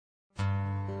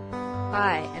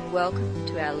Hi, and welcome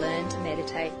to our Learn to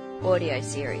Meditate audio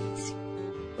series.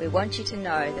 We want you to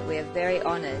know that we are very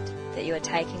honoured that you are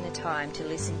taking the time to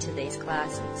listen to these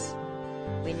classes.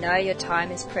 We know your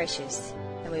time is precious,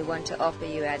 and we want to offer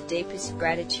you our deepest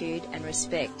gratitude and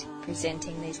respect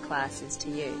presenting these classes to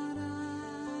you.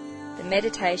 The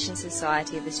Meditation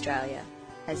Society of Australia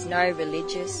has no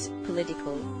religious,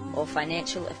 political or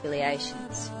financial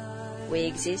affiliations. We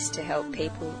exist to help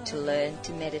people to learn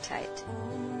to meditate.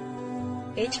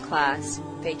 Each class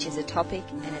features a topic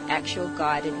and an actual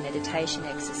guided meditation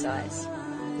exercise.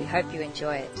 We hope you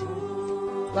enjoy it.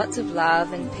 Lots of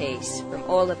love and peace from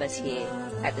all of us here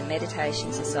at the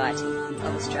Meditation Society of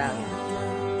Australia.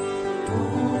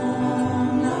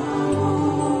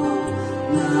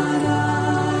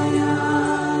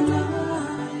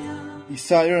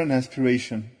 Desire and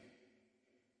aspiration.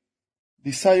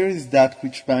 Desire is that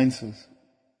which binds us.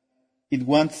 It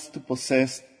wants to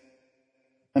possess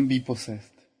and be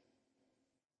possessed.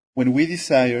 When we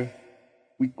desire,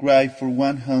 we cry for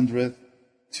 100,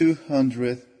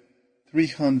 200,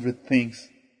 300 things.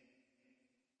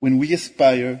 When we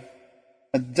aspire,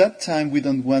 at that time we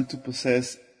don't want to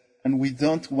possess and we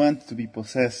don't want to be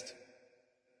possessed.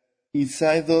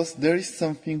 Inside us there is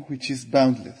something which is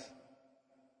boundless,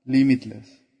 limitless,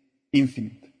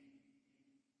 infinite.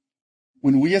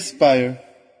 When we aspire,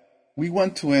 we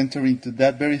want to enter into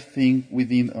that very thing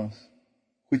within us,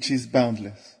 which is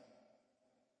boundless.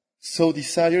 So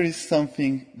desire is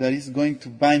something that is going to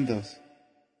bind us,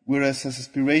 whereas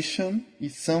aspiration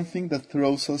is something that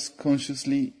throws us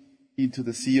consciously into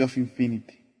the sea of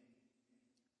infinity.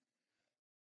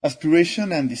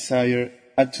 Aspiration and desire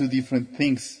are two different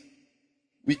things.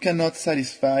 We cannot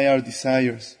satisfy our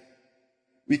desires.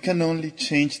 We can only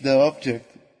change the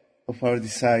object of our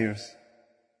desires.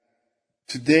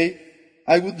 Today,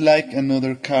 I would like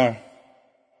another car,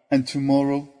 and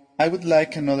tomorrow I would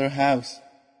like another house.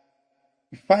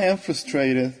 If I am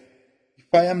frustrated,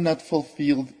 if I am not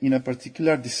fulfilled in a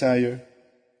particular desire,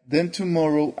 then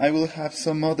tomorrow I will have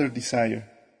some other desire.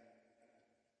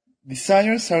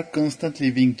 Desires are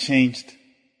constantly being changed.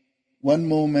 One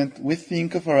moment we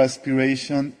think of our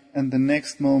aspiration, and the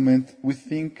next moment we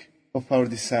think of our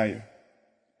desire.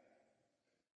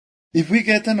 If we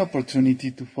get an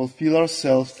opportunity to fulfill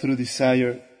ourselves through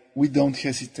desire, we don't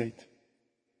hesitate.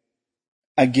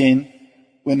 Again,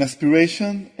 when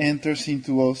aspiration enters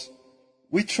into us,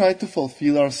 we try to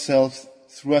fulfill ourselves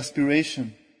through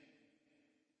aspiration.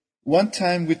 One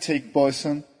time we take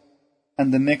poison,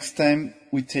 and the next time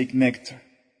we take nectar.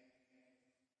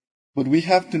 But we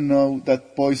have to know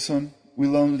that poison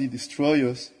will only destroy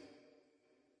us,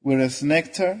 whereas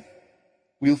nectar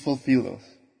will fulfill us.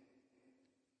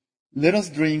 Let us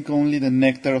drink only the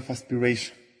nectar of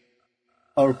aspiration.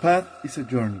 Our path is a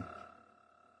journey.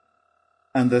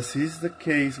 And as is the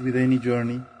case with any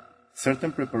journey,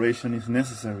 certain preparation is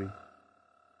necessary.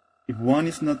 If one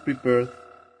is not prepared,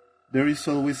 there is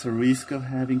always a risk of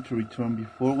having to return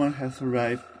before one has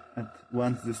arrived at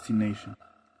one's destination.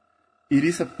 It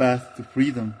is a path to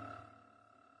freedom,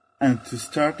 and to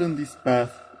start on this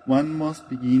path, one must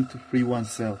begin to free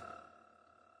oneself.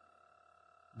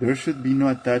 There should be no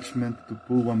attachment to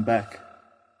pull one back.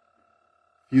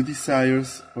 Few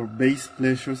desires or base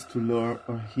pleasures to lure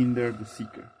or hinder the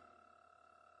seeker.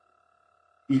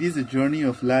 It is a journey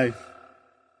of life,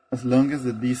 as long as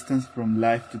the distance from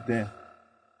life to death,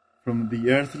 from the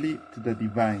earthly to the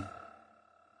divine.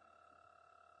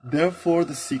 Therefore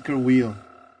the seeker will,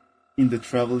 in the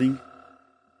traveling,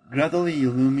 gradually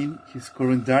illumine his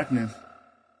current darkness,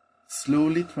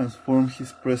 slowly transform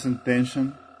his present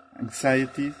tension,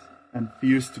 anxieties, and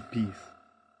fears to peace,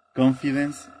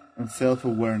 confidence, and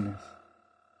self-awareness.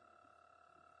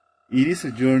 It is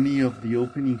a journey of the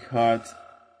opening heart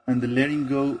and the letting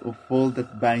go of all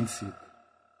that binds it.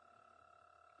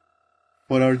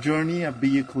 For our journey, a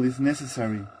vehicle is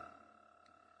necessary.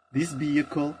 This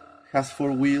vehicle has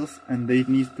 4 wheels and they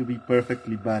need to be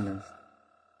perfectly balanced.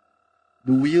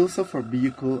 The wheels of our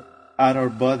vehicle are our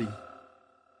body,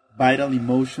 vital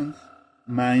emotions,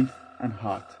 mind, and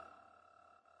heart.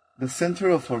 The center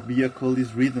of our vehicle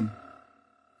is rhythm,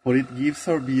 for it gives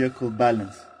our vehicle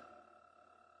balance.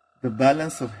 The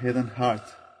balance of head and heart,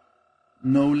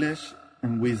 knowledge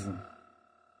and wisdom,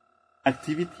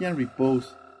 activity and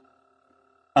repose.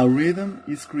 Our rhythm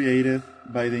is created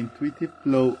by the intuitive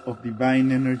flow of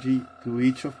divine energy to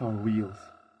each of our wheels.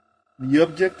 The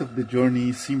object of the journey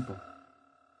is simple.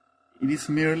 It is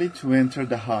merely to enter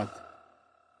the heart,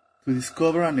 to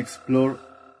discover and explore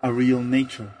a real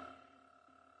nature,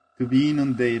 to be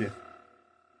inundated,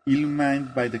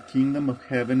 illumined by the kingdom of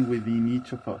heaven within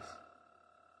each of us.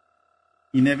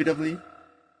 Inevitably,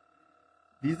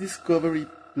 This discovery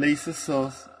places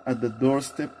us at the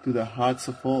doorstep to the hearts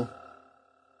of all.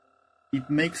 It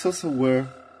makes us aware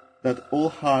that all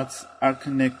hearts are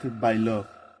connected by love,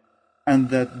 and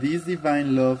that this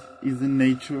divine love is the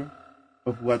nature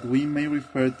of what we may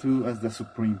refer to as the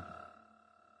Supreme,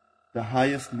 the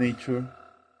highest nature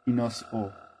in us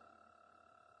all.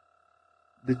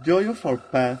 The joy of our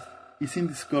path is in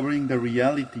discovering the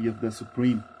reality of the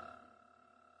Supreme.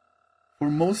 For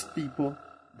most people,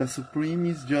 the Supreme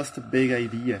is just a vague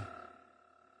idea,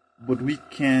 but we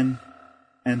can,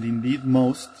 and indeed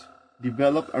most,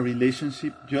 develop a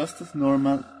relationship just as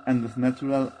normal and as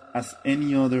natural as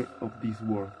any other of this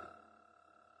world.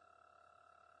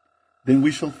 Then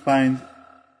we shall find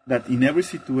that in every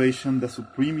situation the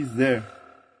Supreme is there.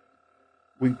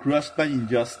 When crushed by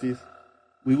injustice,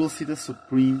 we will see the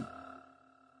Supreme,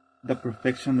 the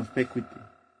perfection of equity,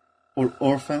 or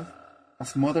orphaned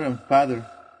as mother and father,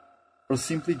 or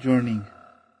simply journeying,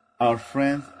 our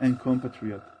friend and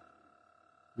compatriot,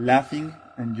 laughing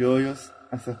and joyous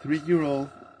as a 3-year-old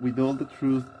with all the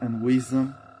truth and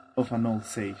wisdom of an old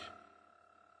sage.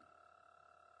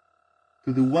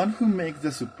 To the one who makes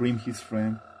the Supreme his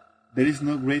friend, there is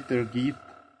no greater gift,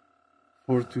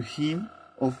 for to him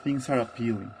all things are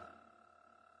appealing.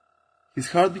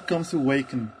 His heart becomes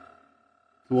awakened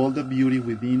to all the beauty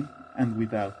within and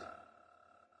without.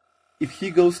 If he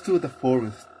goes to the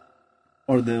forest,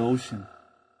 or the ocean,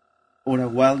 or a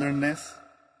wilderness,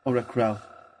 or a crowd,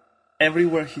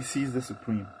 everywhere he sees the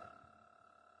Supreme.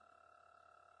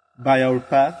 By our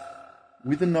path,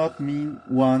 we do not mean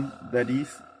one that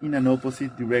is in an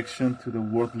opposite direction to the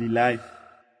worldly life,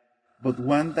 but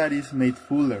one that is made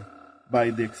fuller by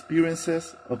the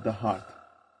experiences of the heart.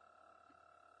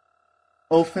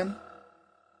 Often,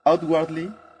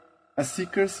 outwardly, a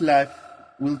seeker's life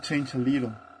will change a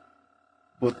little,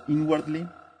 but inwardly,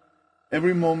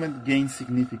 every moment gains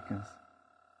significance,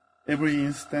 every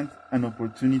instant an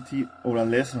opportunity or a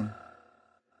lesson.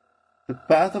 The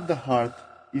path of the heart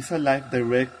is a life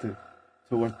directed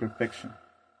toward perfection,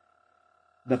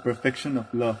 the perfection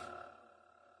of love,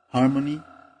 harmony,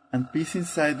 and peace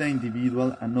inside the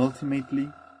individual and ultimately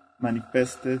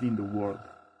manifested in the world.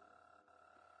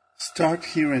 Start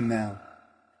here and now.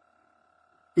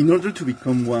 In order to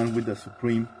become one with the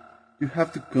Supreme, you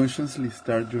have to consciously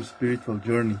start your spiritual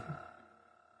journey.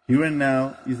 Here and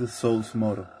now is the soul's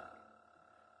motto.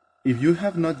 If you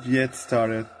have not yet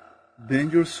started, then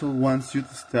your soul wants you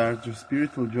to start your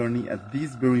spiritual journey at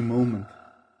this very moment.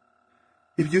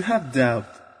 If you have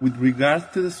doubt with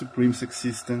regard to the Supreme's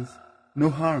existence, no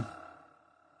harm.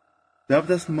 Doubt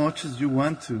as much as you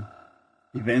want to.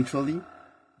 Eventually,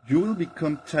 you will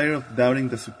become tired of doubting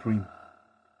the Supreme.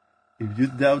 If you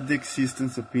doubt the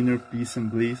existence of inner peace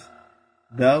and bliss,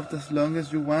 doubt as long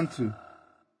as you want to.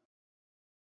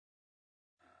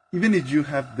 Even if you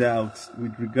have doubts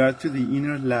with regard to the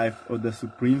inner life or the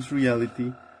Supreme's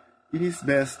reality, it is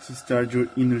best to start your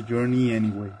inner journey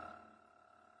anyway.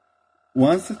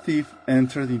 Once a thief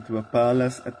entered into a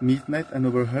palace at midnight and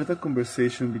overheard a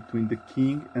conversation between the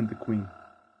king and the queen.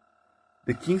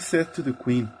 The king said to the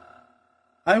queen,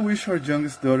 "I wish our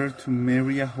youngest daughter to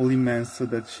marry a holy man so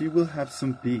that she will have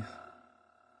some peace.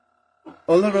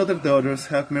 All our other daughters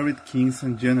have married kings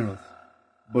and generals,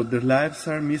 but their lives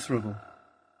are miserable.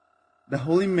 The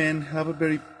holy men have a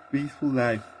very peaceful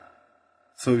life,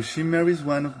 so if she marries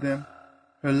one of them,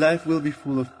 her life will be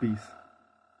full of peace.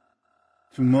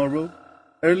 Tomorrow,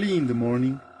 early in the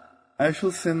morning, I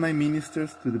shall send my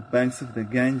ministers to the banks of the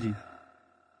Ganges,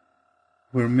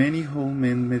 where many holy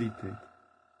men meditate.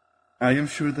 I am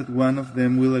sure that one of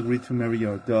them will agree to marry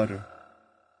our daughter."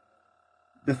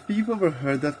 The thief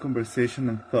overheard that conversation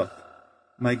and thought,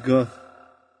 "My God,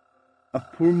 a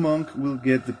poor monk will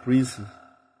get the princess.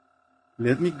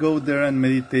 Let me go there and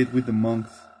meditate with the monks.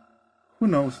 Who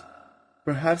knows,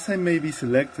 perhaps I may be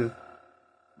selected.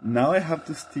 Now I have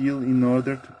to steal in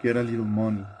order to get a little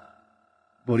money.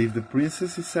 But if the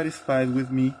princess is satisfied with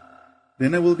me,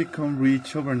 then I will become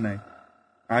rich overnight.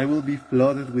 I will be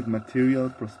flooded with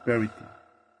material prosperity."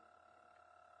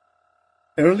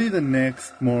 Early the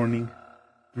next morning,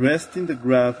 dressed in the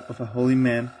garb of a holy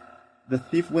man, the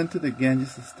thief went to the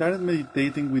Ganges and started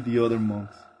meditating with the other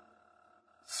monks.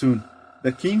 Soon,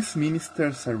 the king's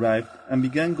ministers arrived and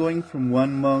began going from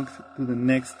one monk to the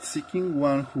next seeking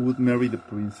one who would marry the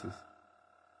princess.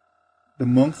 The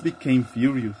monks became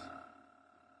furious.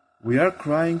 "We are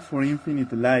crying for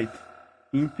infinite light,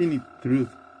 infinite truth,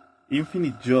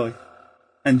 infinite joy,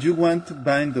 and you want to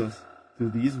bind us to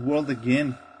this world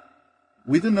again.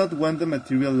 We do not want the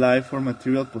material life or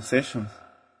material possessions,"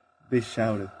 they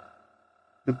shouted.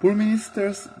 The poor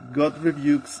ministers got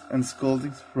rebukes and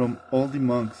scoldings from all the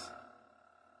monks.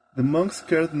 The monks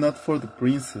cared not for the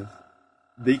princess,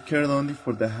 they cared only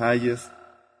for the highest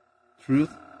truth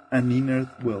and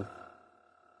inner wealth.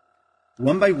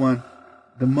 One by one,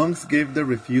 the monks gave their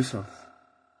refusals.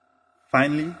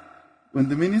 Finally, when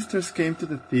the ministers came to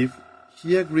the thief,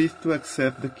 he agreed to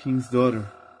accept the king's daughter.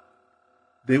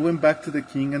 They went back to the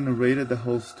king and narrated the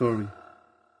whole story.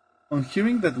 On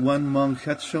hearing that one monk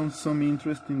had shown some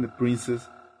interest in the princess,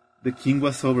 the king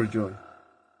was overjoyed.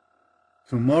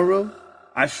 "Tomorrow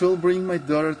I shall bring my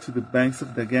daughter to the banks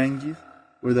of the Ganges,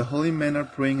 where the holy men are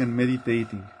praying and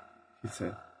meditating," he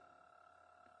said.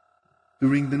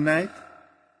 During the night,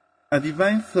 a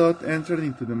divine thought entered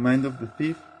into the mind of the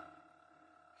thief.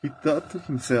 He thought to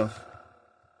himself,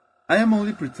 "I am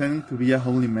only pretending to be a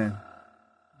holy man.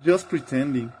 Just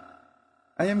pretending.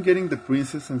 I am getting the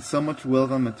princess and so much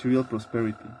wealth and material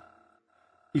prosperity.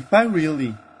 If I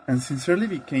really and sincerely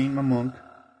became a monk,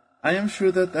 I am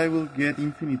sure that I will get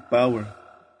infinite power,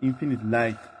 infinite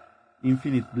light,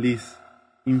 infinite bliss,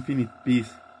 infinite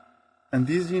peace, and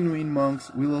these genuine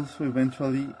monks will also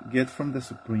eventually get from the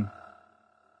Supreme.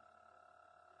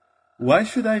 Why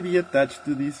should I be attached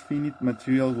to this finite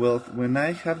material wealth when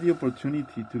I have the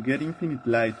opportunity to get infinite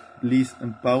light, bliss,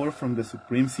 and power from the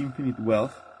Supreme's infinite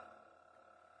wealth?"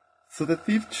 So the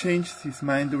thief changed his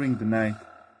mind during the night,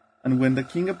 and when the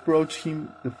king approached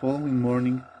him the following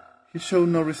morning, he showed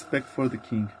no respect for the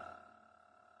king.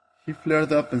 He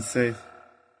flared up and said,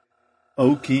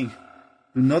 "O king,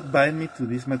 do not bind me to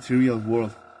this material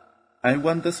world. I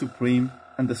want the Supreme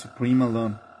and the Supreme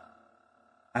alone.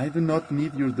 I do not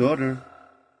need your daughter."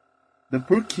 The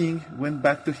poor king went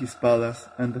back to his palace,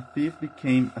 and the thief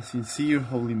became a sincere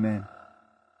holy man.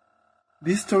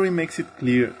 This story makes it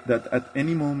clear that at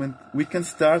any moment we can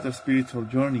start our spiritual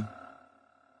journey.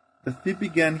 The thief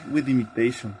began with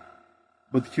imitation,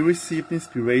 but he received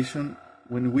inspiration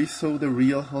when we saw the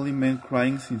real holy man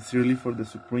crying sincerely for the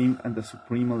Supreme and the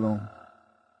Supreme alone.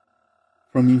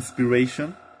 From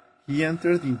inspiration, he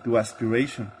entered into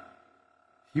aspiration.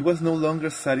 He was no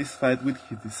longer satisfied with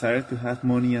his desire to have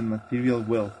money and material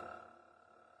wealth,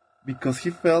 because he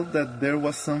felt that there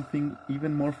was something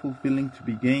even more fulfilling to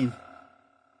be gained.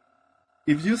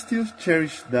 If you still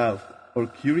cherish doubt or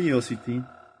curiosity,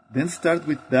 then start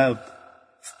with doubt.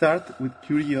 Start with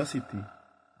curiosity,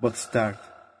 but start,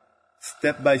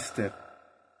 step by step.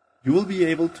 You will be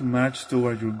able to march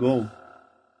toward your goal.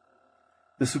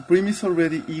 The Supreme is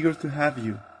already eager to have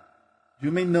you.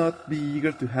 You may not be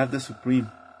eager to have the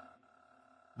Supreme,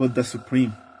 but the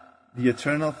Supreme, the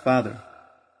Eternal Father,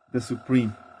 the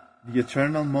Supreme, the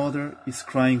Eternal Mother is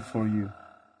crying for you.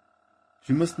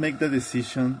 You must make the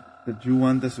decision that you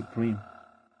want the Supreme.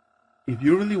 If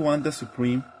you really want the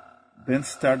Supreme, then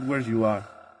start where you are,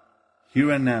 here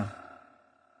and now.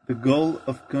 The goal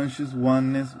of conscious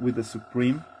oneness with the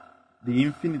Supreme, the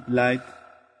infinite light,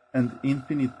 and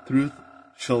infinite truth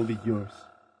shall be yours.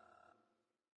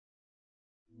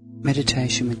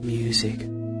 Meditation with music.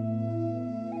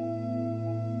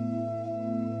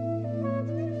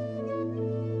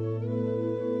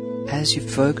 As you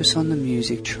focus on the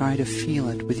music, try to feel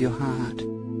it with your heart.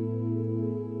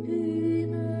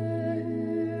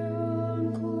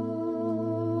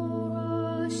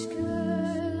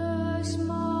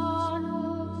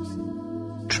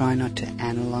 Try not to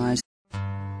analyze.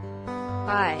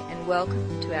 Hi, and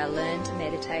welcome to our Learn to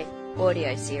Meditate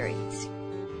audio series.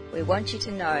 We want you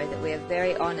to know that we are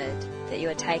very honoured that you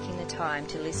are taking the time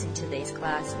to listen to these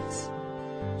classes.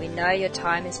 We know your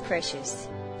time is precious,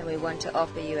 and we want to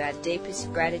offer you our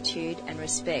deepest gratitude and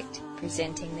respect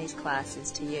presenting these classes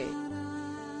to you.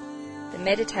 The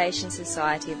Meditation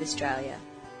Society of Australia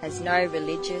has no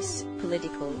religious,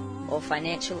 political or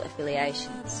financial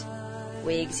affiliations.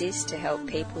 We exist to help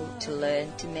people to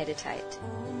learn to meditate.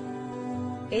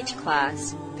 Each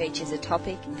class features a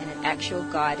topic and an actual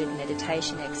guided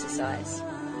meditation exercise.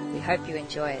 We hope you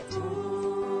enjoy it.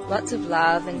 Lots of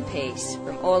love and peace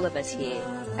from all of us here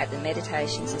at the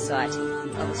Meditation Society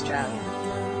of Australia.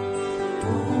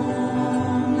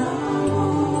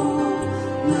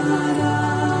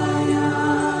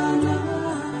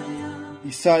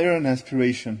 Desire and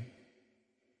aspiration.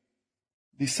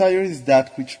 Desire is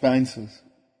that which binds us.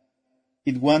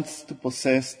 It wants to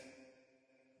possess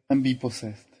and be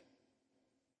possessed.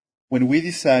 When we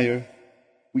desire,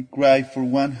 we cry for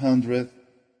 100,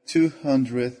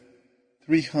 200,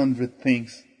 300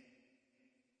 things.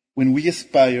 When we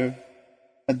aspire,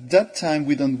 at that time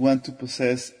we don't want to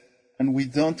possess and we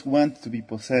don't want to be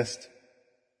possessed.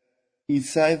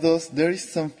 Inside us there is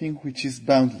something which is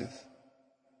boundless,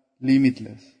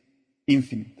 limitless,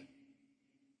 infinite.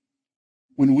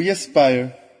 When we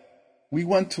aspire, we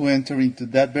want to enter into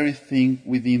that very thing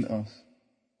within us,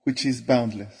 which is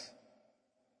boundless.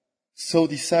 So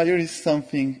desire is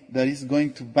something that is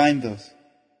going to bind us,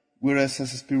 whereas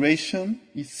aspiration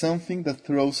is something that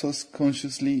throws us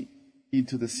consciously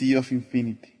into the sea of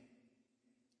infinity.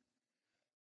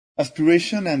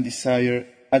 Aspiration and desire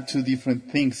are two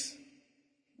different things.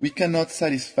 We cannot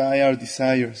satisfy our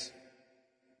desires.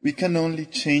 We can only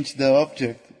change the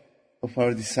object of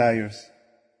our desires.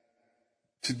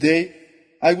 Today,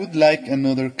 I would like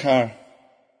another car,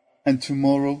 and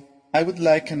tomorrow I would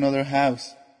like another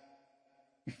house.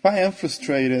 If I am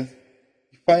frustrated,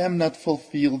 if I am not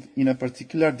fulfilled in a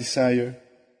particular desire,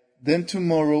 then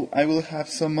tomorrow I will have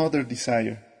some other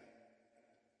desire.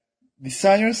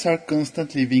 Desires are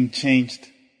constantly being changed.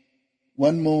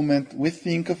 One moment we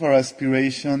think of our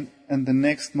aspiration, and the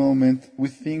next moment we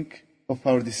think of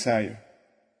our desire.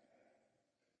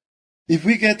 If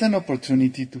we get an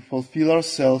opportunity to fulfill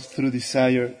ourselves through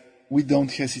desire, we don't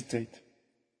hesitate.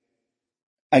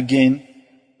 Again,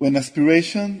 when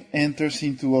aspiration enters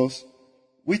into us,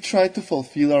 we try to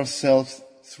fulfill ourselves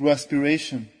through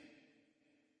aspiration.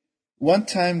 One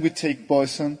time we take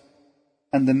poison,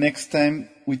 and the next time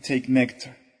we take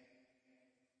nectar.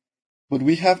 But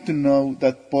we have to know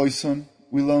that poison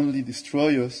will only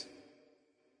destroy us,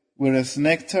 whereas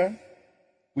nectar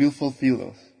will fulfill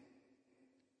us.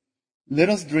 Let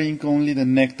us drink only the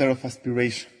nectar of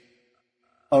aspiration.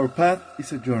 Our path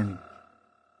is a journey.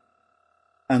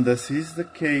 And as is the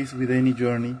case with any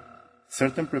journey,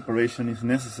 certain preparation is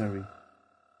necessary.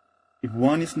 If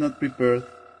one is not prepared,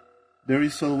 there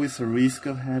is always a risk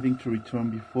of having to return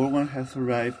before one has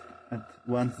arrived at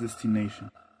one's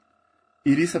destination.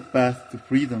 It is a path to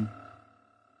freedom,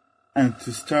 and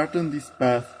to start on this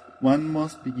path, one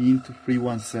must begin to free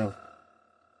oneself.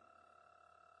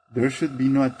 There should be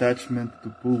no attachment to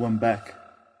pull one back.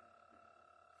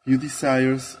 Few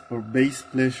desires or base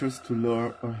pleasures to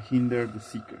lure or hinder the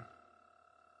seeker.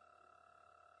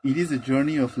 It is a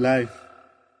journey of life,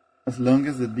 as long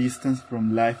as the distance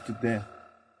from life to death,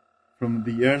 from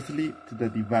the earthly to the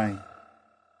divine.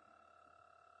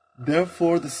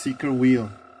 Therefore the seeker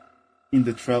will, in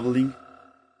the traveling,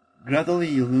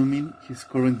 gradually illumine his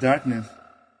current darkness,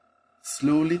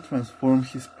 slowly transform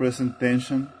his present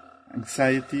tension,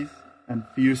 anxieties, and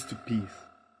fears to peace,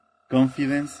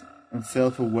 confidence, and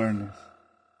self-awareness.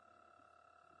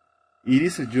 It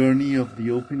is a journey of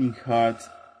the opening heart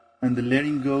and the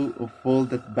letting go of all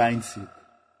that binds it.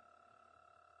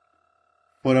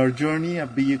 For our journey, a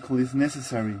vehicle is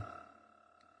necessary.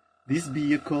 This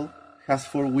vehicle has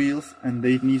 4 wheels, and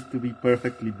they need to be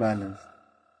perfectly balanced.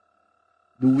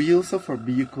 The wheels of our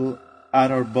vehicle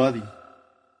are our body,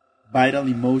 vital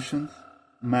emotions,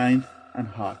 mind, and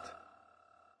heart.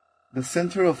 The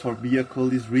center of our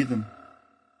vehicle is rhythm,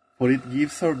 for it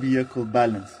gives our vehicle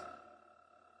balance.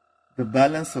 The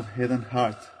balance of head and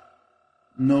heart,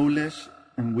 knowledge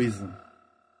and wisdom,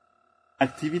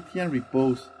 activity and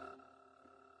repose.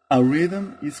 Our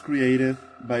rhythm is created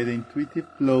by the intuitive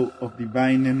flow of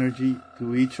divine energy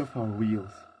to each of our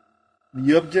wheels.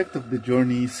 The object of the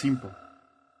journey is simple.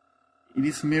 It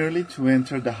is merely to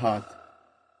enter the heart,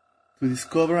 to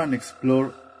discover and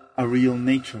explore a real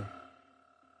nature,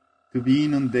 to be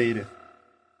inundated,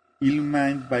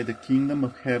 illumined by the kingdom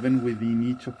of heaven within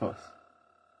each of us.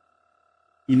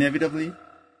 Inevitably,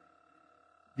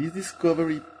 this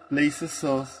discovery places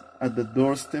us at the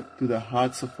doorstep to the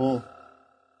hearts of all.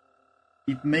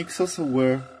 It makes us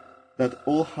aware that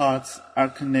all hearts are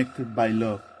connected by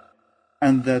love,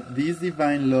 and that this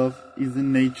divine love is the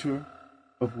nature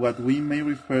of what we may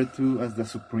refer to as the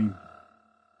Supreme,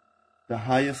 the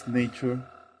highest nature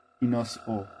in us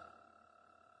all.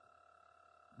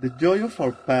 The joy of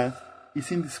our path is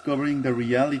in discovering the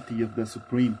reality of the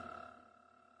Supreme.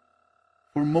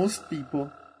 For most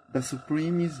people, the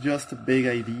Supreme is just a vague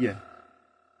idea,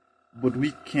 but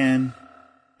we can,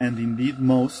 and indeed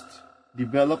most,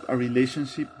 develop a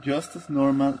relationship just as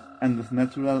normal and as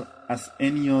natural as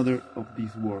any other of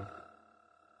this world.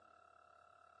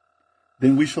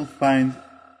 Then we shall find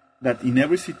that in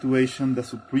every situation the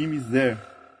Supreme is there.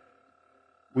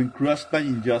 When crushed by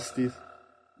injustice,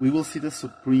 we will see the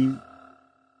Supreme,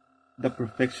 the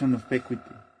perfection of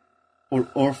equity, or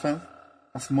orphaned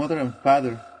as mother and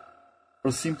father,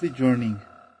 or simply journeying,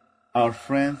 our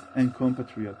friend and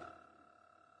compatriot,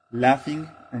 laughing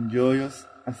and joyous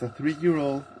as a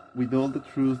 3-year-old with all the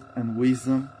truth and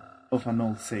wisdom of an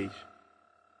old sage.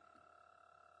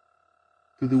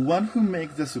 To the one who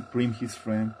makes the Supreme his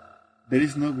friend, there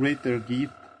is no greater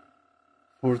gift,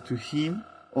 for to him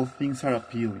all things are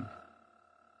appealing.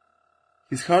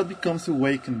 His heart becomes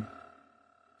awakened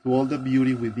to all the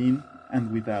beauty within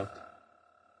and without.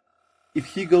 If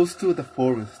he goes to the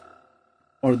forest,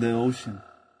 or the ocean,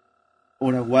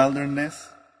 or a wilderness,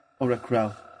 or a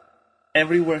crowd,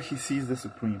 everywhere he sees the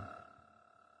Supreme.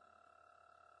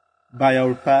 By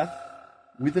our path,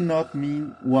 we do not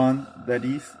mean one that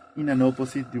is in an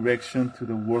opposite direction to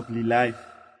the worldly life,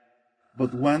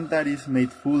 but one that is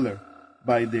made fuller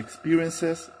by the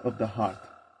experiences of the heart.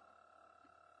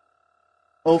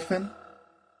 Often,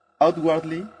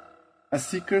 outwardly, a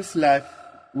seeker's life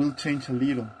will change a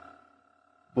little,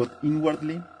 but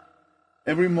inwardly,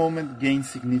 every moment gains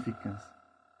significance,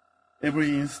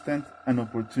 every instant an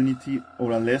opportunity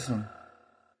or a lesson.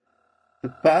 The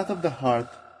path of the heart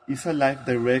is a life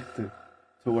directed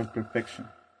toward perfection,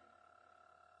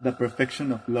 the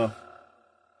perfection of love,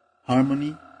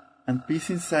 harmony, and peace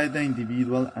inside the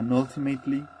individual and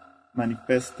ultimately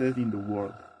manifested in the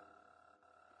world.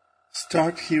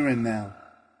 Start here and now.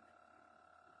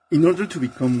 In order to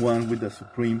become one with the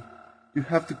Supreme, you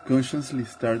have to consciously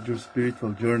start your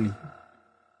spiritual journey.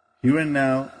 Here and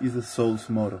now is the soul's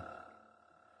motto.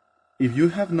 If you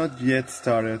have not yet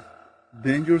started,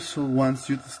 then your soul wants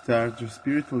you to start your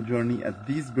spiritual journey at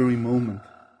this very moment.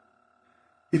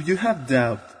 If you have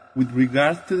doubt with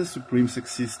regard to the Supreme's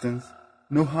existence,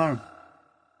 no harm.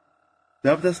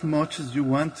 Doubt as much as you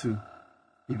want to.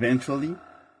 Eventually,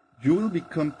 you will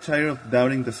become tired of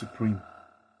doubting the Supreme.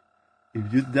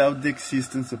 If you doubt the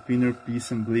existence of inner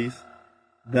peace and bliss,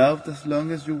 doubt as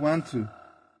long as you want to.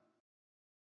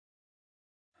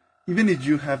 Even if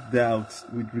you have doubts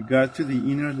with regard to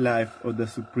the inner life or the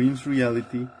Supreme's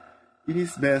reality, it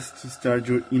is best to start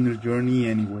your inner journey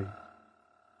anyway.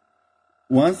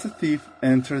 Once a thief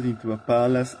entered into a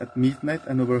palace at midnight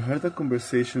and overheard a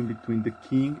conversation between the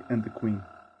king and the queen.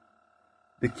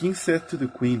 The king said to the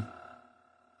queen,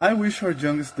 "I wish our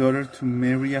youngest daughter to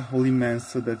marry a holy man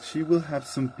so that she will have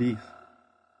some peace.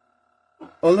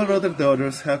 All our other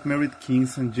daughters have married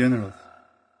kings and generals,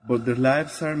 but their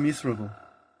lives are miserable.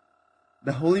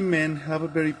 The holy men have a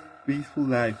very peaceful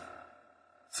life,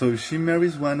 so if she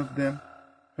marries one of them,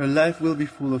 her life will be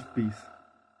full of peace.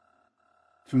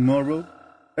 Tomorrow,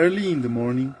 early in the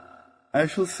morning, I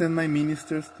shall send my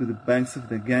ministers to the banks of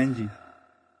the Ganges,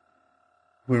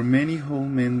 where many holy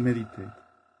men meditate.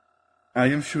 I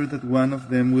am sure that one of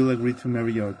them will agree to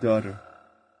marry our daughter."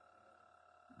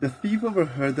 The thief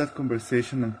overheard that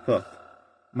conversation and thought,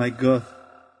 "My God,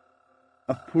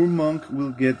 a poor monk will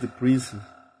get the princess.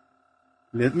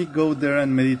 Let me go there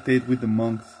and meditate with the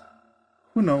monks.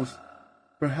 Who knows,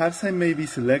 perhaps I may be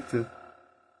selected.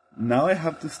 Now I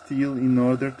have to steal in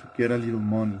order to get a little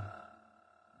money.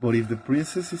 But if the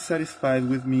princess is satisfied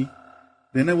with me,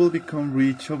 then I will become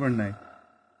rich overnight.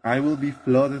 I will be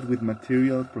flooded with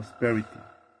material prosperity."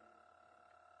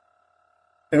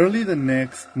 Early the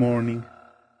next morning,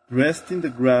 dressed in the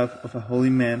garb of a holy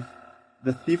man,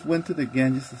 the thief went to the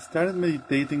Ganges and started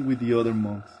meditating with the other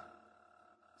monks.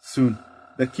 Soon,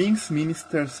 the king's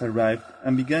ministers arrived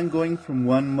and began going from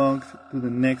one monk to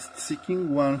the next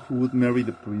seeking one who would marry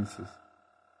the princess.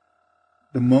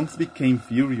 The monks became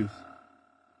furious.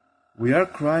 "We are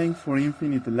crying for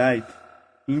infinite light,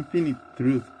 infinite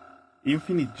truth,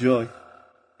 infinite joy,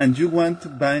 and you want to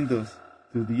bind us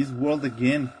to this world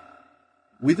again.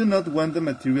 We do not want the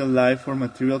material life or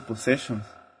material possessions,"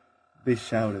 they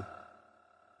shouted.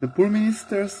 The poor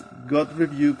ministers got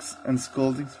rebukes and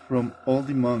scoldings from all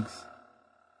the monks.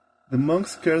 The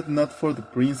monks cared not for the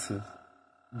princess.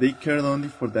 They cared only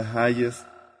for the highest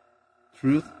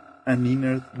truth and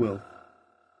inner wealth.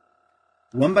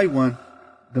 One by one,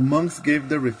 the monks gave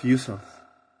their refusals.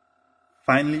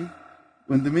 Finally,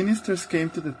 when the ministers came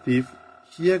to the thief,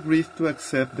 he agreed to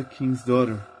accept the king's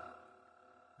daughter.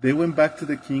 They went back to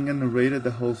the king and narrated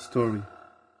the whole story.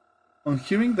 On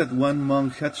hearing that one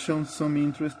monk had shown some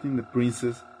interest in the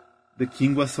princess, the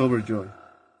king was overjoyed.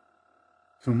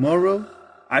 "Tomorrow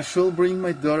I shall bring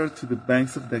my daughter to the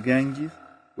banks of the Ganges,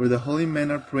 where the holy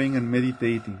men are praying and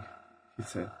meditating," he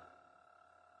said.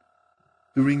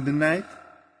 During the night,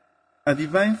 a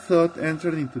divine thought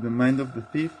entered into the mind of the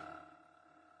thief.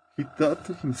 He thought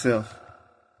to himself,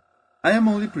 "I am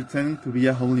only pretending to be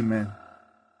a holy man.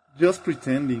 Just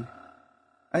pretending.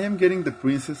 I am getting the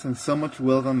princess and so much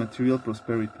wealth and material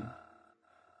prosperity.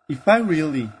 If I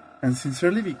really and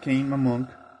sincerely became a monk,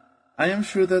 I am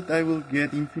sure that I will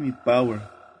get infinite power,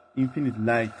 infinite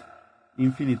light,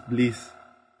 infinite bliss,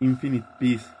 infinite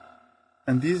peace,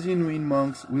 and these genuine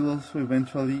monks will also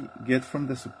eventually get from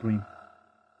the Supreme.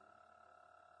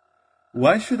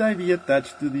 Why should I be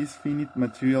attached to this finite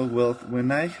material wealth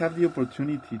when I have the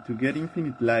opportunity to get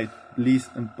infinite light, bliss,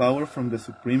 and power from the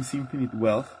Supreme's infinite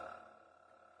wealth?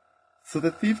 So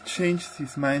the thief changed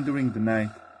his mind during the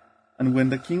night, and when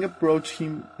the king approached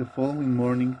him the following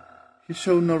morning, he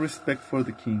showed no respect for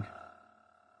the king.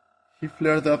 He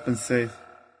flared up and said,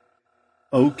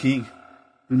 "O king,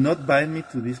 do not bind me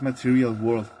to this material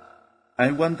world.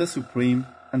 I want the supreme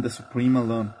and the supreme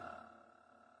alone.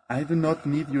 I do not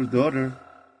need your daughter."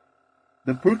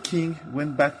 The poor king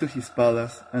went back to his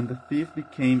palace, and the thief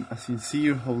became a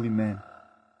sincere holy man.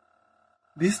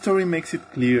 This story makes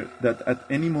it clear that at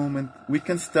any moment we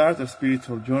can start our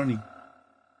spiritual journey.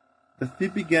 The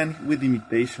thief began with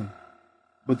imitation,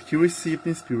 but he received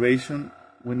inspiration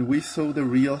when we saw the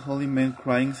real holy man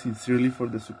crying sincerely for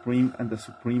the supreme and the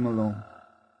supreme alone.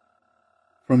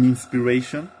 From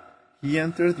inspiration, he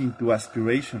entered into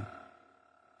aspiration.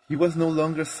 He was no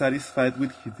longer satisfied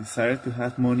with his desire to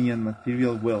have money and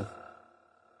material wealth,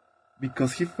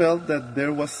 because he felt that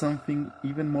there was something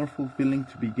even more fulfilling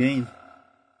to be gained.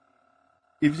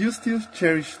 If you still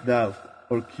cherish doubt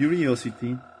or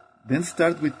curiosity, then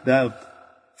start with doubt.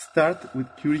 Start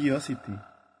with curiosity,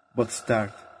 but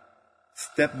start,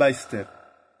 step by step.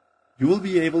 You will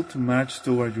be able to march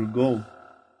toward your goal.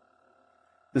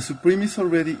 The Supreme is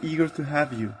already eager to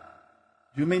have you.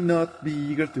 You may not be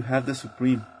eager to have the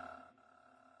Supreme,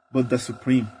 but the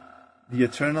Supreme, the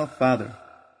Eternal Father,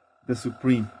 the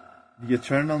Supreme, the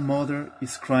Eternal Mother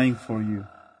is crying for you.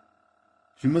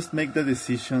 You must make the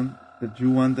decision that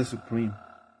you want the Supreme.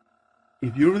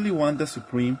 If you really want the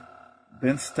Supreme,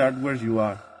 then start where you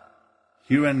are,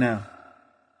 here and now.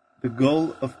 The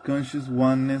goal of conscious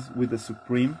oneness with the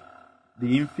Supreme,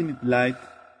 the infinite light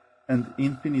and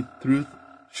infinite truth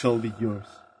shall be yours.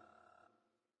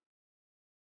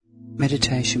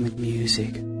 Meditation with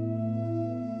music.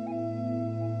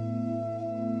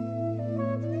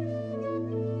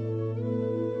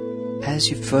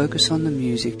 As you focus on the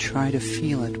music, try to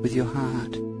feel it with your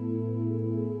heart.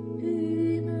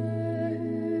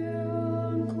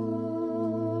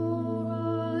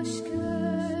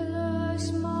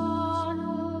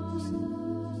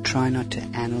 Try not to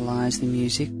analyze the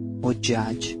music or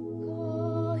judge.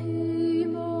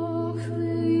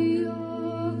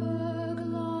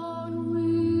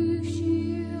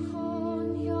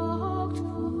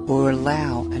 Or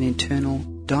allow an internal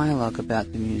dialogue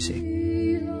about the music.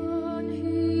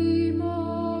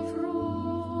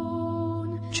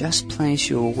 Just place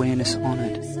your awareness on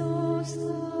it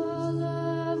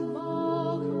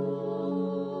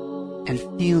and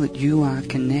feel that you are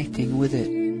connecting with it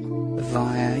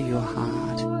via your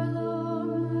heart.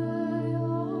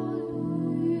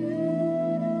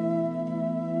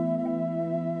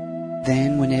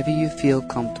 Then, whenever you feel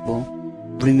comfortable,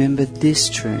 remember this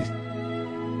truth: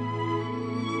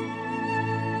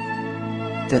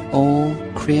 that all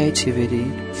creativity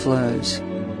flows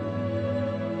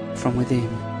from within.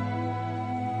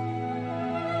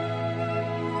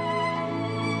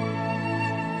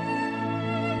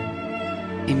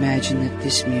 Imagine that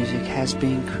this music has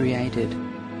been created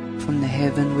from the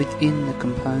heaven within the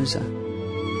composer.